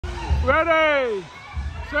Ready,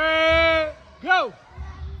 set, go.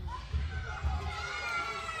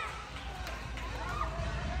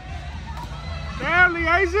 Damn,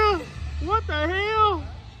 Leasia, what the hell?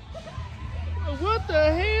 What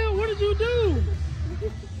the hell? What did you do?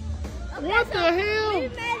 Okay, What so the hell? We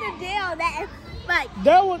made a deal that if, like,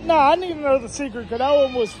 That was, I need to know the secret because that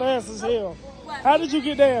one was fast as hell. What? How did you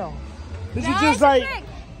get down? Did you No, just it's a like, trick.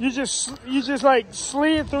 you just like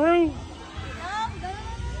slid through? no.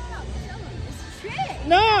 It's a trick.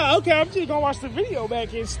 Nah, okay, I'm just gonna watch the video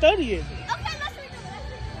back and study it. Okay, let's redo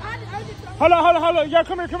it. I'll just Hold on. Y'all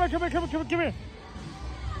come here.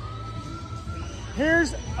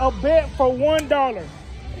 Here's a bet for $1.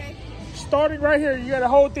 Okay. Starting right here, you gotta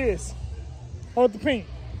hold this. Hold the pink.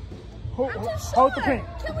 Hold I'm too hold the short. pink.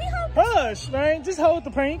 Can we hold this? Hush, man. Just hold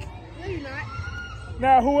the pink. No, you're not.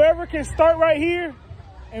 Now, whoever can start right here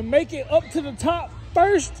and make it up to the top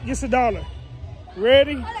first gets $1.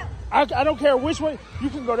 Ready? Hold up. I don't care which way. You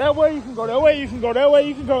can go that way. You can go that way. You can go that way.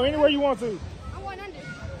 You can go anywhere you want to. I want under.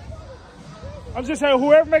 I'm just saying,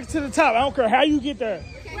 whoever makes it to the top, I don't care how you get there.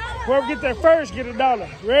 Okay. Whoever get there first get $1.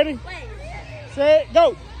 Ready? Wait. Set,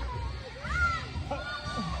 go.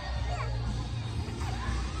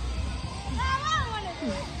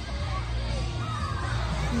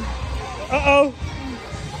 Uh-oh.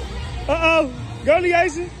 Go,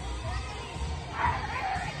 Leasia.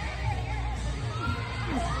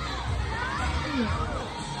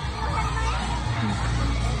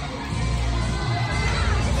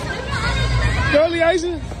 Go,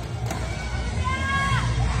 Leasia.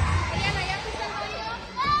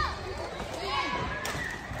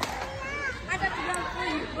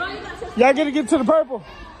 Y'all gotta get to the purple.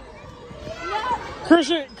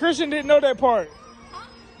 Christian didn't know that part.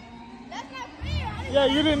 That's not fair. Yeah,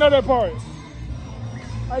 you didn't know that part.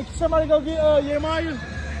 Hey, somebody go get Yemaya.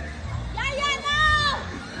 Yeah, no.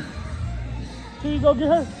 Can you go get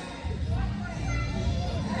her?